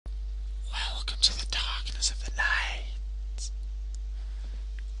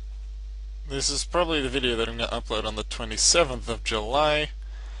This is probably the video that I'm going to upload on the 27th of July,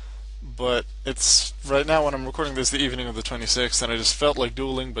 but it's right now when I'm recording this the evening of the 26th, and I just felt like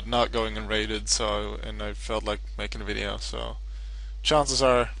dueling but not going and raided, and I felt like making a video, so chances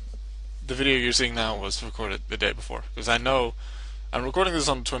are the video you're seeing now was recorded the day before, because I know I'm recording this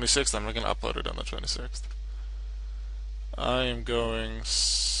on the 26th, I'm not going to upload it on the 26th. I am going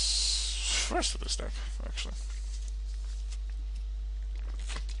first with this deck, actually.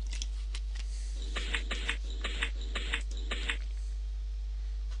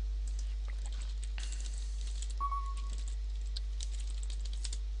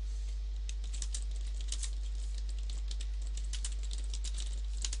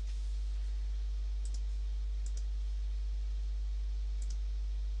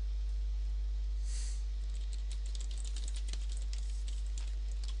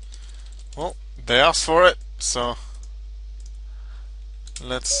 Well, they asked for it, so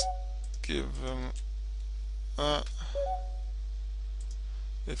let's give them a...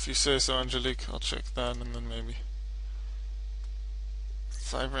 If you say so, Angelique, I'll check that, and then maybe...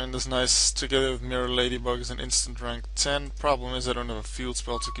 Cyber End is nice, together with Mirror Ladybug is an instant rank 10. Problem is I don't have a field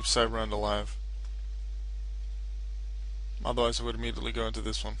spell to keep Cyber End alive. Otherwise I would immediately go into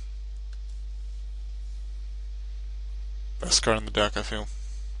this one. Best card in the deck, I feel.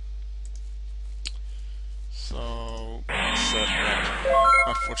 So, set red.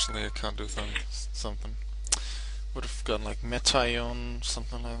 Unfortunately I can't do something. Would have gotten like Metaion,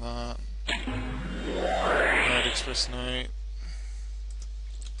 something like that. Night Express Knight.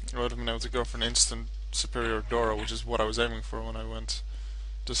 I would have been able to go for an instant Superior Dora, which is what I was aiming for when I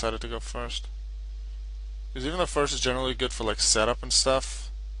decided to go first. Because even though first is generally good for like setup and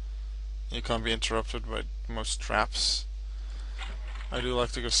stuff, you can't be interrupted by most traps. I do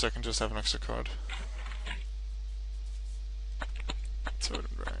like to go second, just have an extra card. Totem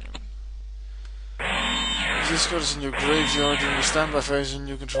Dragon. If this card is in your graveyard during the standby phase and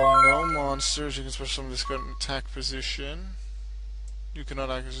you control no monsters, you can special summon this card in attack position. You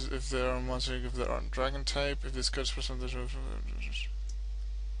cannot act if there are monsters if there aren't dragon type. If this card is special summon this.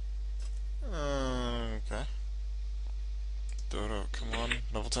 Okay. Dodo, come on.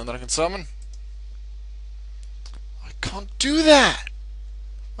 Level 10 that I can summon. I can't do that!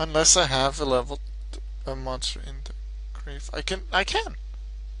 Unless I have a monster in the grave. I can.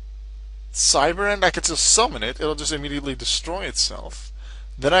 Cyber End, I can still summon it. It'll just immediately destroy itself.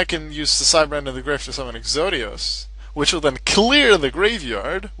 Then I can use the Cyber End in the grave to summon Exodios, which will then clear the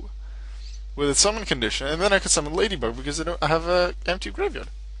graveyard with its summon condition, and then I can summon Ladybug because I have an empty graveyard.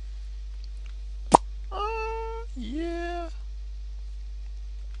 Yeah.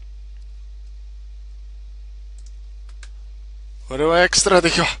 Ore wa extra de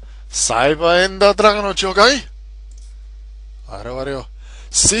kyo. Cyber End Dragon no Jogai. Are yo.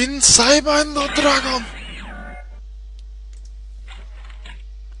 Sin Cyber End Dragon.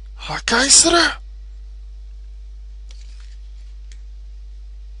 破壊する。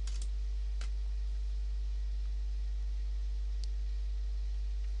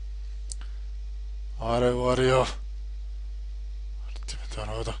あれ終わるよ。な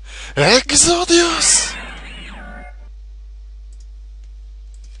るほど。エクゾディオス。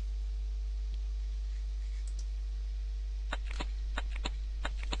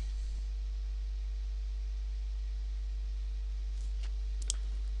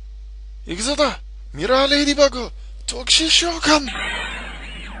行くぞだ。ミラーレイディバグ特殊召喚。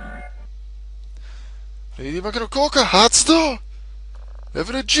レイディバグの効果発動。レベ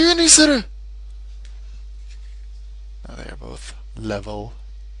ル10にする。Now they are both level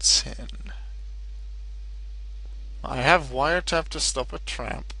 10. I have Wiretap to stop a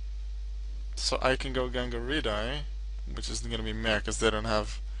trap. So I can go Gangaridai, which is going to be meh because they don't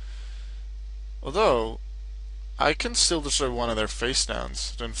have... Although, I can still destroy one of their face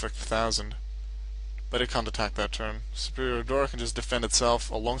downs to inflict 1,000. But it can't attack that turn. Superior Dora can just defend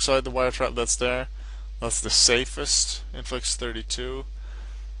itself alongside the Wiretrap that's there. That's the safest. Inflicts 32.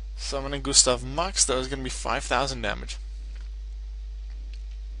 Summoning Gustav Max, that is going to be 5,000 damage.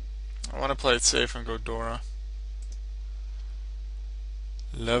 I want to play it safe and go Dora.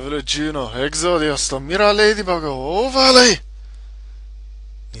 Level 10のエクゾディオスとミラーレイディバグをオーバーレイ。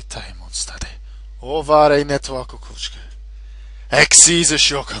2体モンスターでオーバーレイネットワーク構築。エクシーズ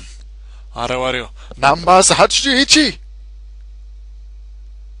召喚。現れよ。ナンバース81。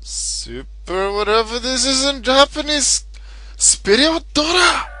Super whatever this is in Japanese. Spirit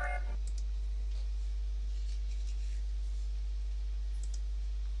Dora.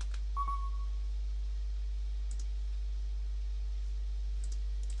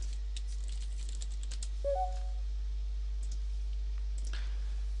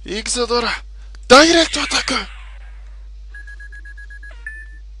 行くぞドラ、ダイレクトアタック。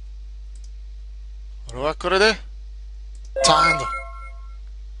俺はこれでターンだ。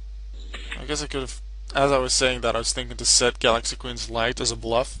I guess I could have, as I was saying that, I was thinking to set Galaxy Queen's Light as a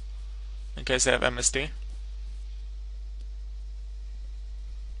bluff, in case they have MSD.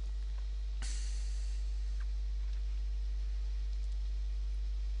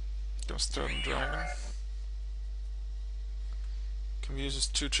 Ghost Totem Dragon. Can we use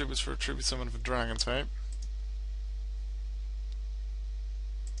just 2 tributes for a tribute summon of a dragon type?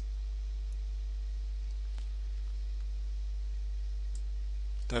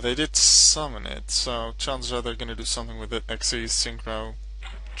 Now they did summon it, so chances are they're gonna do something with it. XE, Synchro,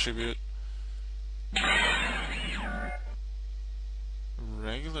 Tribute.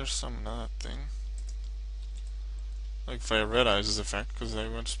 Regular summon that thing. Like via Red Eyes' effect, because they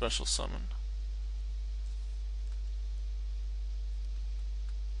went special summon.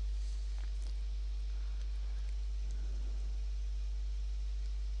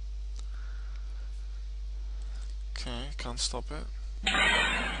 Okay, can't stop it.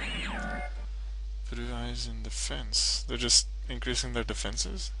 Blue Eyes in defense. They're just increasing their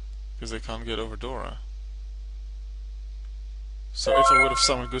defenses? Because they can't get over Dora. So if I would have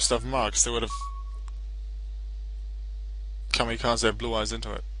summoned Gustav Marx, they would have kamikaze Blue Eyes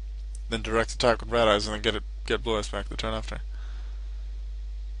into it. Then direct attack with Red Eyes and then get Blue Eyes back the turn after.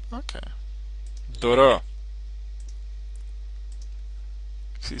 Okay. Dora.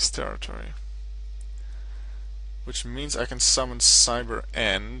 Seize territory. Which means I can summon Cyber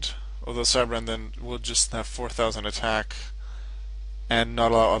End, although Cyber End then will just have 4,000 attack and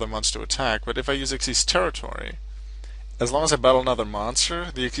not allow other monsters to attack. But if I use Xyz's territory, as long as I battle another monster,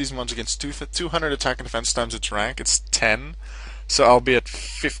 the Xyz monster gets 200 attack and defense times its rank, it's 10. So I'll be at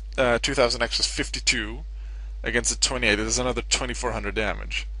 2,000 extras 52 against a 28. There's another 2,400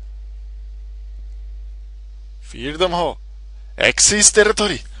 damage. Fear them ho! Xyz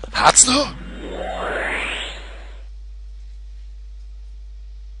territory! Hatsuno!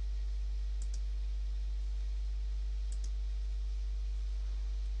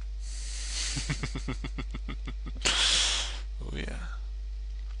 Oh yeah.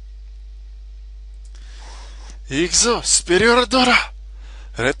 行くぞ、スペリオラドラ、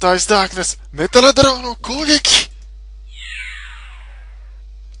レッドアイスダークネス、メタルドラゴンの攻撃。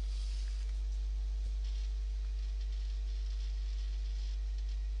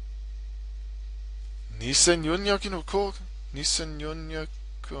2400の攻撃、2400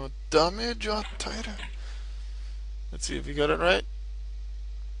のダメージを与える。Let's see if you got it right.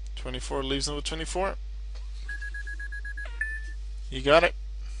 24 leaves them with 24. You got it.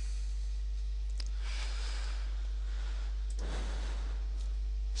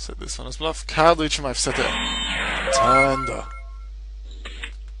 Set this on his bluff. Kadlichum, I've set it. Tanda.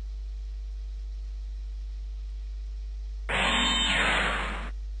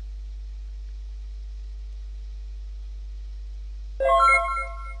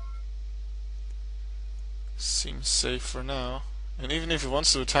 Seems safe for now. And even if he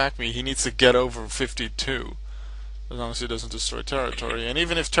wants to attack me, he needs to get over 52. As long as he doesn't destroy territory. And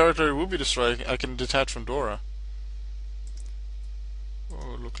even if territory will be destroyed, I can detach from Dora.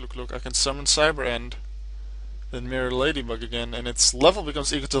 Oh, look. I can summon Cyber End. Then Mirror Ladybug again. And its level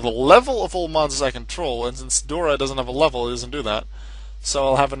becomes equal to the level of all monsters I control. And since Dora doesn't have a level, it doesn't do that. So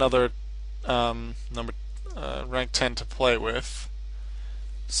I'll have another rank 10 to play with.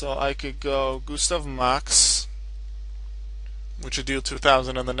 So I could go Gustav Max, which would deal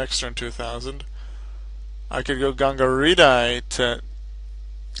 2,000 and the next turn 2,000. I could go Gangaridai to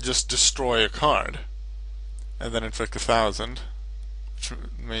just destroy a card, and then inflict 1,000, which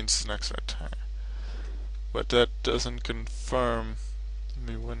means an extra attack. But that doesn't confirm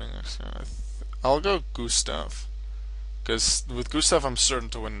me winning. I'll go Gustav, because with Gustav I'm certain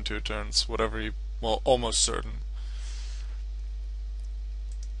to win in 2 turns, well, almost certain.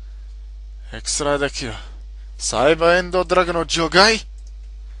 Extra deckよ。サイバーエンドドラゴンの除外。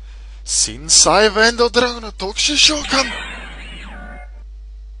新サイバーエンドドラゴンの特殊召喚。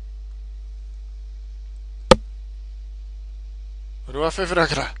俺はフェフラ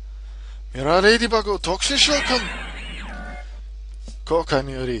からミラーレイディバグを特殊召喚。効果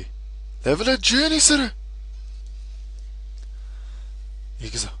によりレベル10にする。い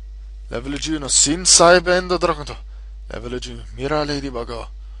くぞ。レベル10の新サイバーエンドドラゴンとレベル10ミラーレイディバグを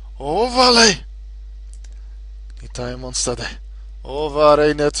オーバーレイ。2体モンスターでオーバーレ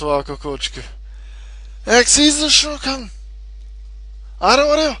イネットワーク構築。エクシーズ召喚。現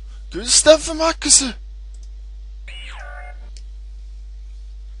れよ、グスタフ・マックス。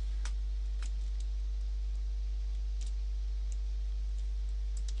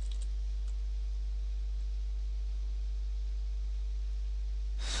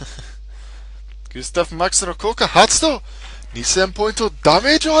グスタフマックスの効果発動。2000ポイントダ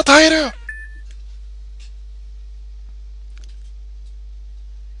メージを与える。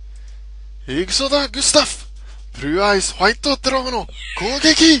行くぞだ、グスタフ。ブルーアイスホワイトドラゴンの攻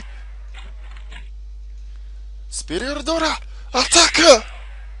撃。スピリオルドーラアタック。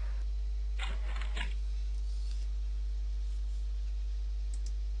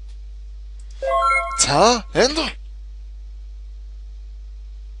さあエンド。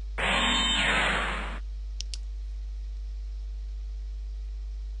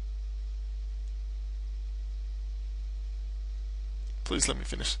Please let me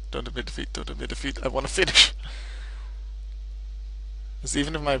finish. Don't admit defeat. Don't admit defeat. I want to finish. Because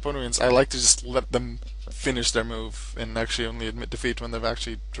even if my opponent wins, I like to just let them finish their move and actually only admit defeat when they've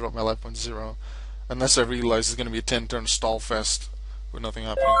actually dropped my life point to 0. Unless I realize it's going to be a 10-turn stall fest with nothing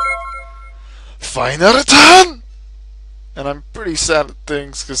happening. Final turn! And I'm pretty sad at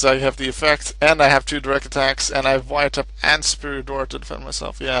things because I have the effect and I have 2 direct attacks and I have Wiretap and Superior Door to defend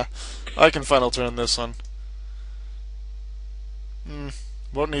myself. Yeah, I can final turn this one.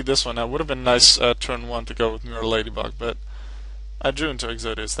 Won't need this one now. Would have been nice turn 1 to go with Mirror Ladybug, but I drew into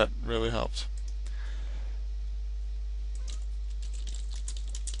Exodius. That really helped.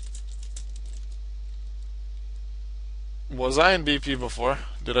 Was I in BP before?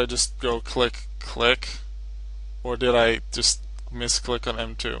 Did I just go click, click? Or did I just misclick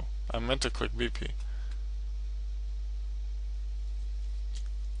on M2? I meant to click BP.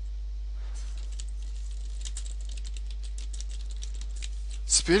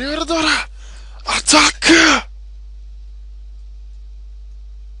 Superior Dora! Attack!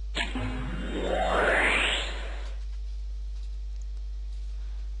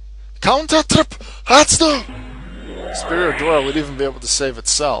 Counter trap! Hatsudo! Superior Dora would even be able to save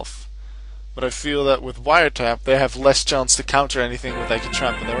itself. But I feel that with Wiretap, they have less chance to counter anything with like a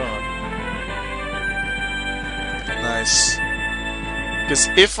trap of their own. Nice. Because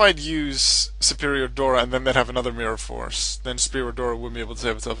if I'd use Superior Dora and then they'd have another Mirror Force, then Superior Dora wouldn't be able to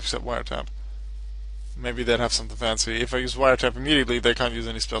save itself except Wiretap. Maybe they'd have something fancy. If I use Wiretap immediately, they can't use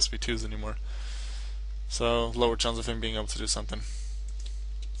any spell speed 2s anymore. So, lower chance of him being able to do something.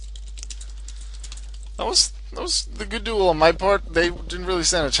 That was the good duel on my part. They didn't really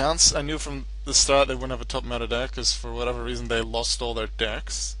stand a chance. I knew from the start they wouldn't have a top meta deck, because for whatever reason they lost all their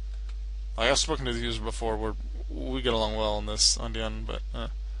decks. I've spoken to the user before, we get along well on this, on the end, but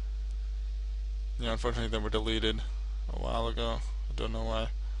yeah, unfortunately they were deleted a while ago. I don't know why.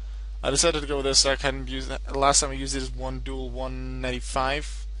 I decided to go with this deck. I hadn't used it. Last time I used it as one Duel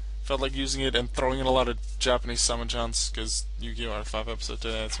 195. Felt like using it and throwing in a lot of Japanese summon chants, because Yu-Gi-Oh! Had 5 episodes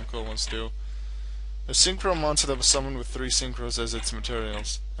today, had some cool ones too. A synchro monster that was summoned with 3 synchros as its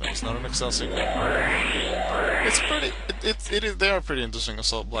materials, and it was not an Excel synchro. It's pretty. They are pretty interesting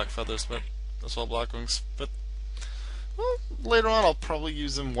Assault Black Feathers, but Assault Black Wings. But well, later on I'll probably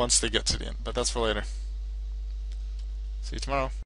use them once they get to the end. But that's for later. See you tomorrow.